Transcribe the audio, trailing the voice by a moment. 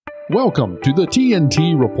Welcome to the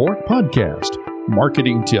TNT Report podcast,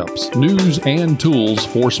 marketing tips, news, and tools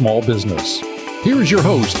for small business. Here's your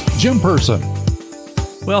host, Jim Person.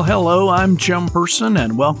 Well, hello, I'm Jim Person,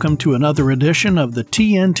 and welcome to another edition of the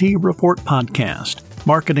TNT Report podcast,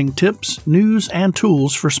 marketing tips, news, and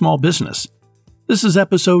tools for small business. This is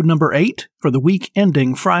episode number 8 for the week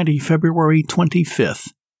ending Friday, February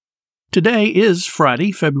 25th. Today is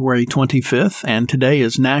Friday, February 25th, and today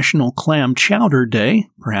is National Clam Chowder Day,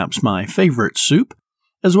 perhaps my favorite soup,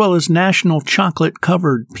 as well as National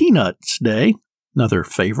Chocolate-Covered Peanuts Day, another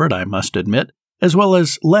favorite, I must admit, as well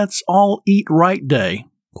as Let's All Eat Right Day,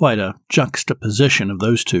 quite a juxtaposition of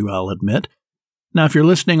those two, I'll admit. Now, if you're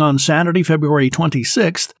listening on Saturday, February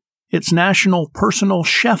 26th, it's National Personal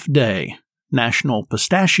Chef Day, National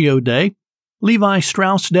Pistachio Day, Levi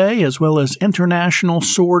Strauss Day, as well as International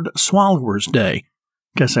Sword Swallowers Day.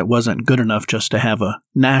 Guess it wasn't good enough just to have a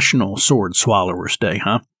National Sword Swallowers Day,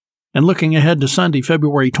 huh? And looking ahead to Sunday,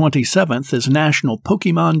 February 27th is National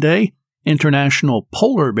Pokemon Day, International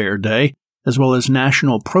Polar Bear Day, as well as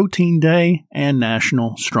National Protein Day and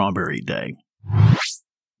National Strawberry Day.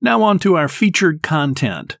 Now on to our featured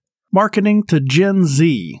content. Marketing to Gen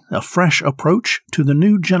Z, a fresh approach to the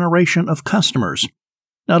new generation of customers.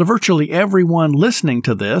 Now, to virtually everyone listening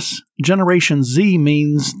to this, Generation Z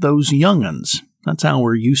means those young'uns. That's how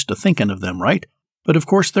we're used to thinking of them, right? But of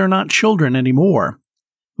course, they're not children anymore.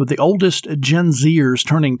 With the oldest Gen Zers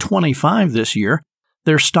turning 25 this year,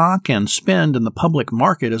 their stock and spend in the public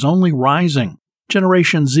market is only rising.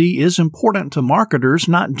 Generation Z is important to marketers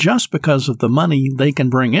not just because of the money they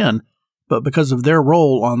can bring in, but because of their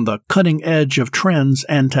role on the cutting edge of trends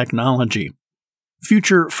and technology.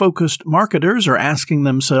 Future-focused marketers are asking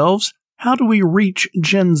themselves, how do we reach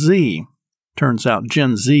Gen Z? Turns out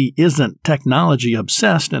Gen Z isn't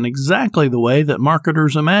technology-obsessed in exactly the way that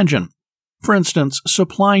marketers imagine. For instance,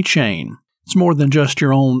 supply chain. It's more than just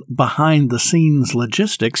your own behind-the-scenes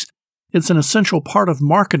logistics. It's an essential part of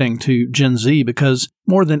marketing to Gen Z because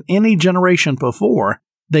more than any generation before,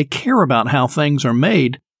 they care about how things are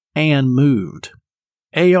made and moved.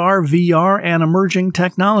 AR, VR, and emerging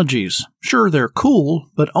technologies. Sure, they're cool,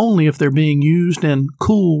 but only if they're being used in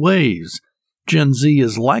cool ways. Gen Z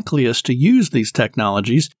is likeliest to use these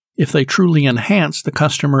technologies if they truly enhance the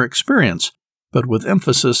customer experience, but with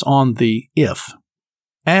emphasis on the if.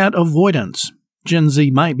 Ad avoidance. Gen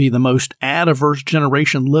Z might be the most ad-averse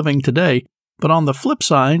generation living today, but on the flip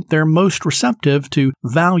side, they're most receptive to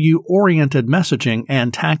value-oriented messaging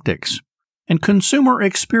and tactics. And consumer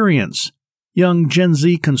experience. Young Gen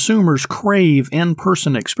Z consumers crave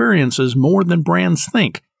in-person experiences more than brands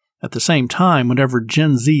think. At the same time, whenever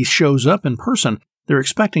Gen Z shows up in person, they're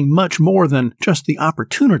expecting much more than just the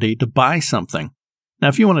opportunity to buy something. Now,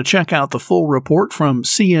 if you want to check out the full report from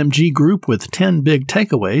CMG Group with 10 big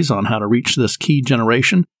takeaways on how to reach this key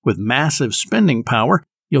generation with massive spending power,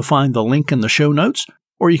 you'll find the link in the show notes,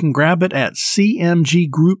 or you can grab it at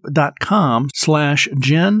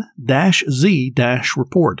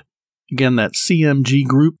cmggroup.com/gen-z-report. Again, that's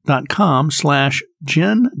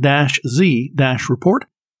cmggroup.com/gen-z-report,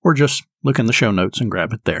 or just look in the show notes and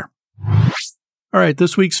grab it there. All right,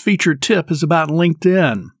 this week's featured tip is about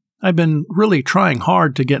LinkedIn. I've been really trying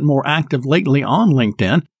hard to get more active lately on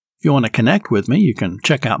LinkedIn. If you want to connect with me, you can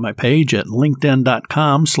check out my page at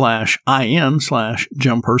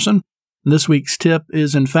linkedin.com/in/jimperson. This week's tip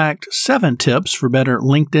is, in fact, 7 tips for better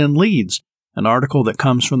LinkedIn leads, an article that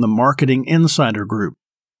comes from the Marketing Insider Group.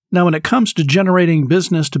 Now, when it comes to generating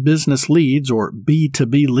business-to-business leads or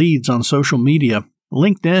B2B leads on social media,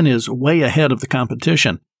 LinkedIn is way ahead of the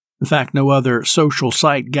competition. In fact, no other social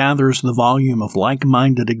site gathers the volume of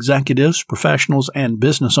like-minded executives, professionals, and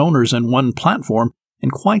business owners in one platform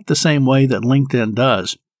in quite the same way that LinkedIn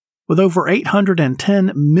does. With over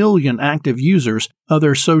 810 million active users,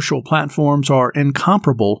 other social platforms are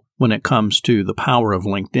incomparable when it comes to the power of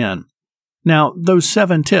LinkedIn. Now, those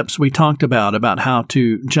 7 tips we talked about how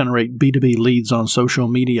to generate B2B leads on social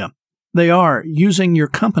media. They are using your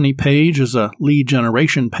company page as a lead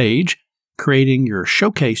generation page, creating your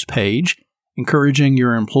showcase page, encouraging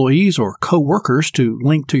your employees or coworkers to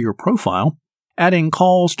link to your profile, adding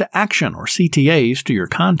calls to action or CTAs to your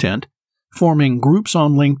content, forming groups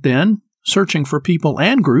on LinkedIn, searching for people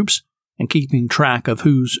and groups, and keeping track of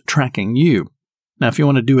who's tracking you. Now, if you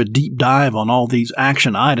want to do a deep dive on all these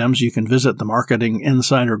action items, you can visit the Marketing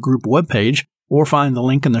Insider Group webpage or find the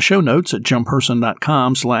link in the show notes at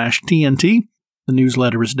jimperson.com/TNT. The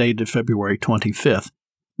newsletter is dated February 25th.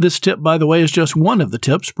 This tip, by the way, is just one of the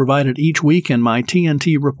tips provided each week in my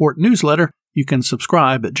TNT Report newsletter. You can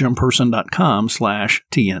subscribe at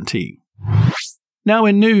jimperson.com/TNT. Now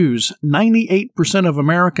in news, 98% of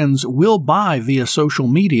Americans will buy via social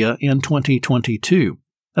media in 2022.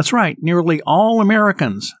 That's right, nearly all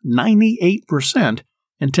Americans, 98%,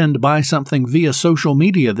 intend to buy something via social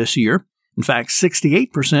media this year. In fact,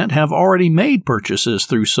 68% have already made purchases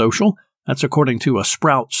through social. That's according to a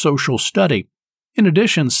Sprout Social study. In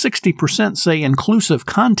addition, 60% say inclusive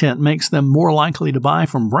content makes them more likely to buy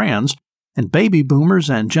from brands, and baby boomers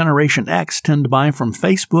and Generation X tend to buy from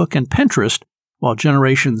Facebook and Pinterest, while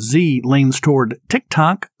Generation Z leans toward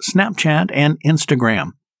TikTok, Snapchat, and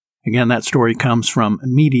Instagram. Again, that story comes from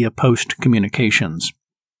Media Post Communications.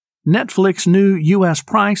 Netflix's new U.S.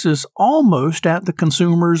 price is almost at the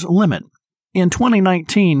consumer's limit. In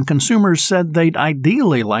 2019, consumers said they'd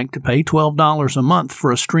ideally like to pay $12 a month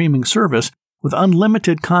for a streaming service with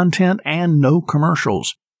unlimited content and no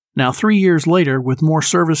commercials. Now, 3 years later, with more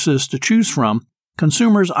services to choose from,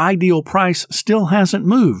 consumers' ideal price still hasn't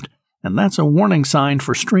moved, and that's a warning sign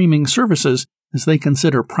for streaming services as they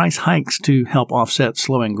consider price hikes to help offset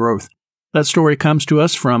slowing growth. That story comes to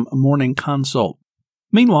us from Morning Consult.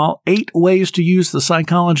 Meanwhile, 8 ways to use the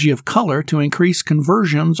psychology of color to increase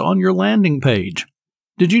conversions on your landing page.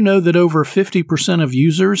 Did you know that over 50% of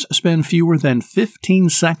users spend fewer than 15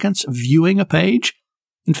 seconds viewing a page?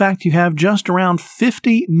 In fact, you have just around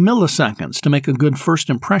 50 milliseconds to make a good first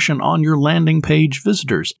impression on your landing page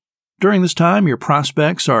visitors. During this time, your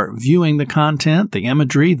prospects are viewing the content, the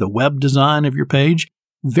imagery, the web design of your page.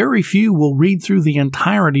 Very few will read through the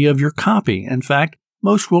entirety of your copy. In fact,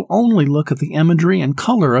 most will only look at the imagery and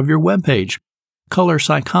color of your web page. Color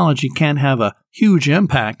psychology can have a huge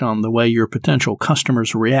impact on the way your potential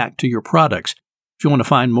customers react to your products. If you want to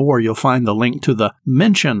find more, you'll find the link to the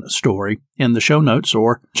Mention story in the show notes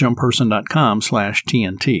or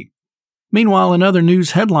jumpperson.com/TNT. Meanwhile, in other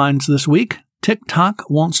news headlines this week, TikTok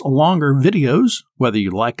wants longer videos, whether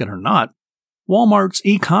you like it or not. Walmart's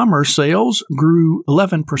e-commerce sales grew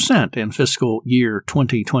 11% in fiscal year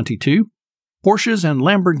 2022. Porsches and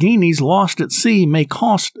Lamborghinis lost at sea may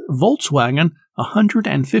cost Volkswagen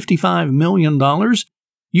 $155 million.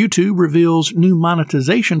 YouTube reveals new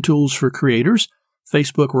monetization tools for creators.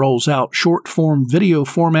 Facebook rolls out short-form video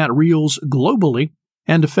format reels globally.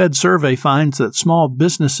 And a Fed survey finds that small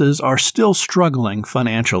businesses are still struggling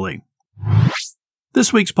financially.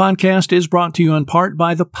 This week's podcast is brought to you in part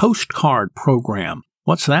by the Postcard Program.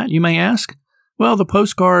 What's that, you may ask? Well, the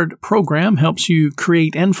Postcard Program helps you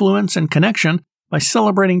create influence and connection by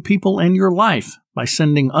celebrating people in your life, by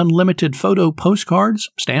sending unlimited photo postcards,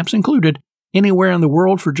 stamps included, anywhere in the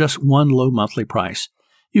world for just one low monthly price.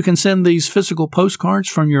 You can send these physical postcards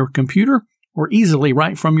from your computer or easily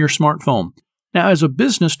right from your smartphone. Now, as a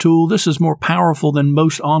business tool, this is more powerful than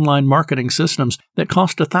most online marketing systems that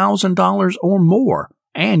cost $1,000 or more,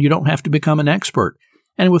 and you don't have to become an expert.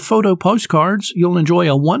 And with photo postcards, you'll enjoy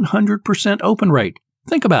a 100% open rate.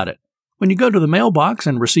 Think about it. When you go to the mailbox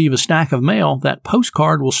and receive a stack of mail, that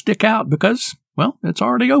postcard will stick out because, well, it's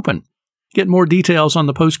already open. Get more details on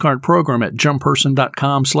the Postcard Program at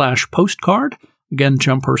jumpperson.com/postcard. Again,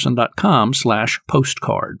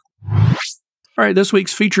 jumpperson.com/postcard. All right, this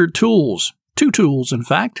week's featured tools. 2 tools, in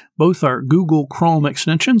fact. Both are Google Chrome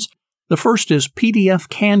extensions. The first is PDF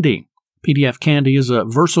Candy. PDF Candy is a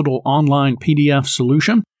versatile online PDF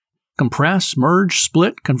solution. Compress, merge,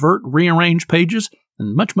 split, convert, rearrange pages,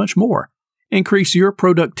 and much, much more. Increase your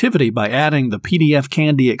productivity by adding the PDF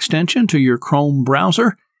Candy extension to your Chrome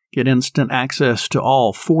browser. Get instant access to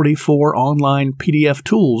all 44 online PDF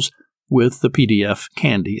tools with the PDF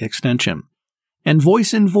Candy extension. And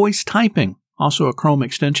voice-in-voice typing, also a Chrome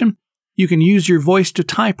extension. You can use your voice to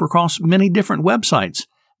type across many different websites.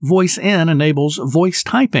 Voice-in enables voice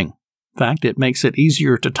typing. In fact, it makes it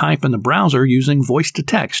easier to type in the browser using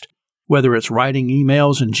voice-to-text. Whether it's writing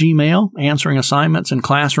emails in Gmail, answering assignments in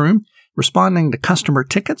Classroom, responding to customer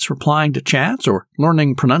tickets, replying to chats, or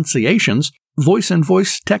learning pronunciations,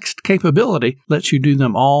 voice-in-voice text capability lets you do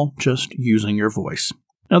them all just using your voice.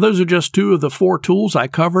 Now, those are just 2 of the 4 tools I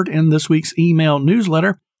covered in this week's email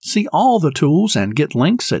newsletter. See all the tools and get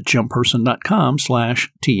links at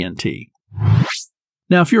jumpperson.com/TNT.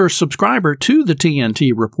 Now, if you're a subscriber to the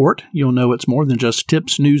TNT Report, you'll know it's more than just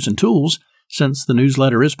tips, news, and tools. Since the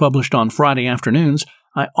newsletter is published on Friday afternoons,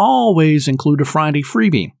 I always include a Friday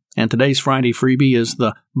freebie. And today's Friday freebie is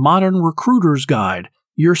the Modern Recruiter's Guide.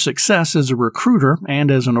 Your success as a recruiter and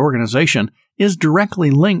as an organization is directly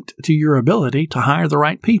linked to your ability to hire the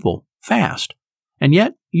right people fast. And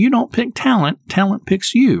yet, you don't pick talent, talent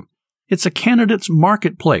picks you. It's a candidate's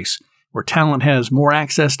marketplace where talent has more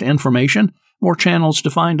access to information, more channels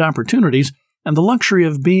to find opportunities, and the luxury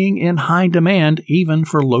of being in high demand even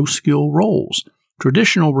for low-skill roles.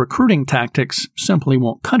 Traditional recruiting tactics simply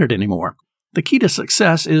won't cut it anymore. The key to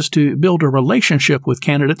success is to build a relationship with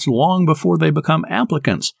candidates long before they become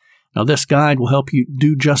applicants. Now, this guide will help you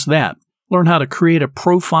do just that. Learn how to create a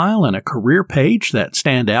profile and a career page that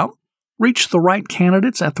stand out, reach the right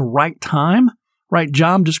candidates at the right time, write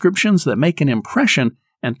job descriptions that make an impression,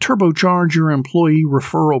 and turbocharge your employee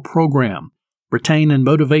referral program. Retain and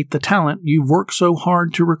motivate the talent you've worked so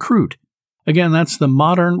hard to recruit. Again, that's the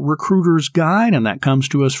Modern Recruiter's Guide, and that comes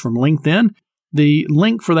to us from LinkedIn. The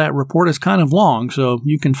link for that report is kind of long, so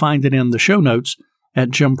you can find it in the show notes at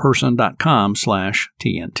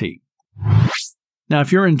jimperson.com/TNT. Now,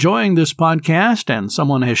 if you're enjoying this podcast and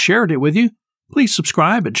someone has shared it with you, please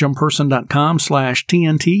subscribe at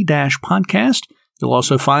jimperson.com/TNT-podcast. You'll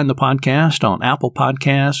also find the podcast on Apple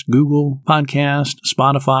Podcasts, Google Podcasts,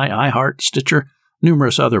 Spotify, iHeart, Stitcher,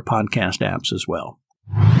 numerous other podcast apps as well.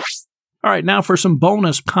 All right, now for some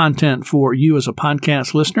bonus content for you as a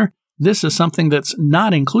podcast listener. This is something that's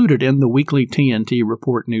not included in the weekly TNT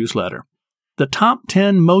Report newsletter. The top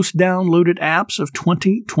 10 most downloaded apps of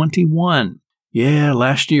 2021. Yeah,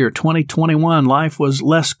 last year, 2021, life was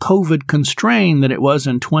less COVID constrained than it was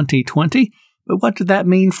in 2020. But what did that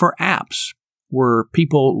mean for apps? Were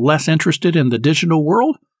people less interested in the digital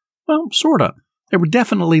world? Well, sorta. They were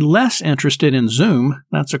definitely less interested in Zoom.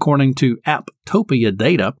 That's according to Apptopia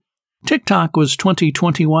data. TikTok was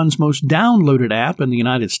 2021's most downloaded app in the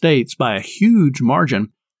United States by a huge margin,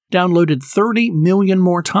 downloaded 30 million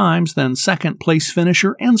more times than second-place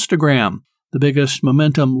finisher Instagram. The biggest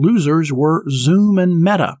momentum losers were Zoom and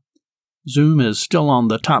Meta. Zoom is still on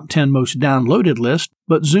the top 10 most downloaded list,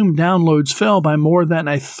 but Zoom downloads fell by more than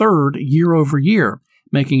a third year over year,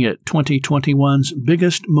 making it 2021's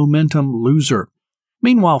biggest momentum loser.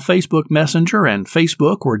 Meanwhile, Facebook Messenger and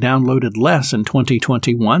Facebook were downloaded less in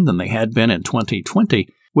 2021 than they had been in 2020,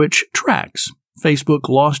 which tracks. Facebook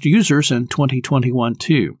lost users in 2021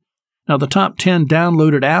 too. Now, the top 10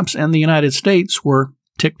 downloaded apps in the United States were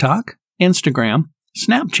TikTok, Instagram,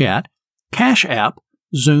 Snapchat, Cash App,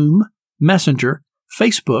 Zoom, Messenger,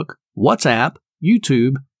 Facebook, WhatsApp,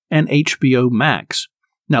 YouTube, and HBO Max.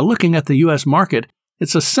 Now, looking at the U.S. market,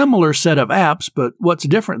 it's a similar set of apps, but what's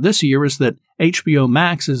different this year is that HBO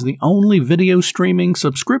Max is the only video streaming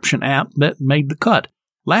subscription app that made the cut.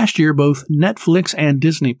 Last year, both Netflix and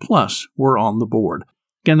Disney Plus were on the board.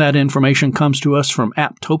 Again, that information comes to us from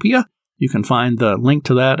Apptopia. You can find the link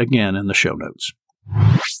to that again in the show notes.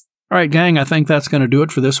 All right, gang, I think that's going to do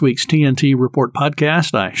it for this week's TNT Report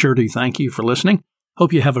podcast. I sure do thank you for listening.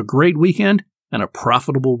 Hope you have a great weekend and a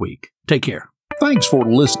profitable week. Take care. Thanks for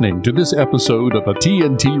listening to this episode of the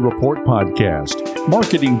TNT Report podcast.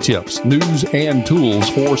 Marketing tips, news, and tools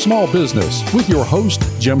for small business with your host,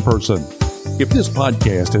 Jim Person. If this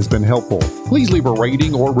podcast has been helpful, please leave a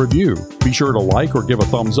rating or review. Be sure to like or give a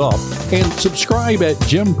thumbs up and subscribe at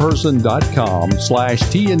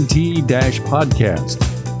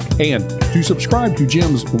jimperson.com/TNT-podcast. And to subscribe to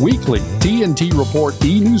Jim's weekly TNT Report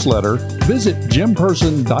e-newsletter, visit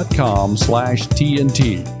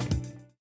jimperson.com/TNT.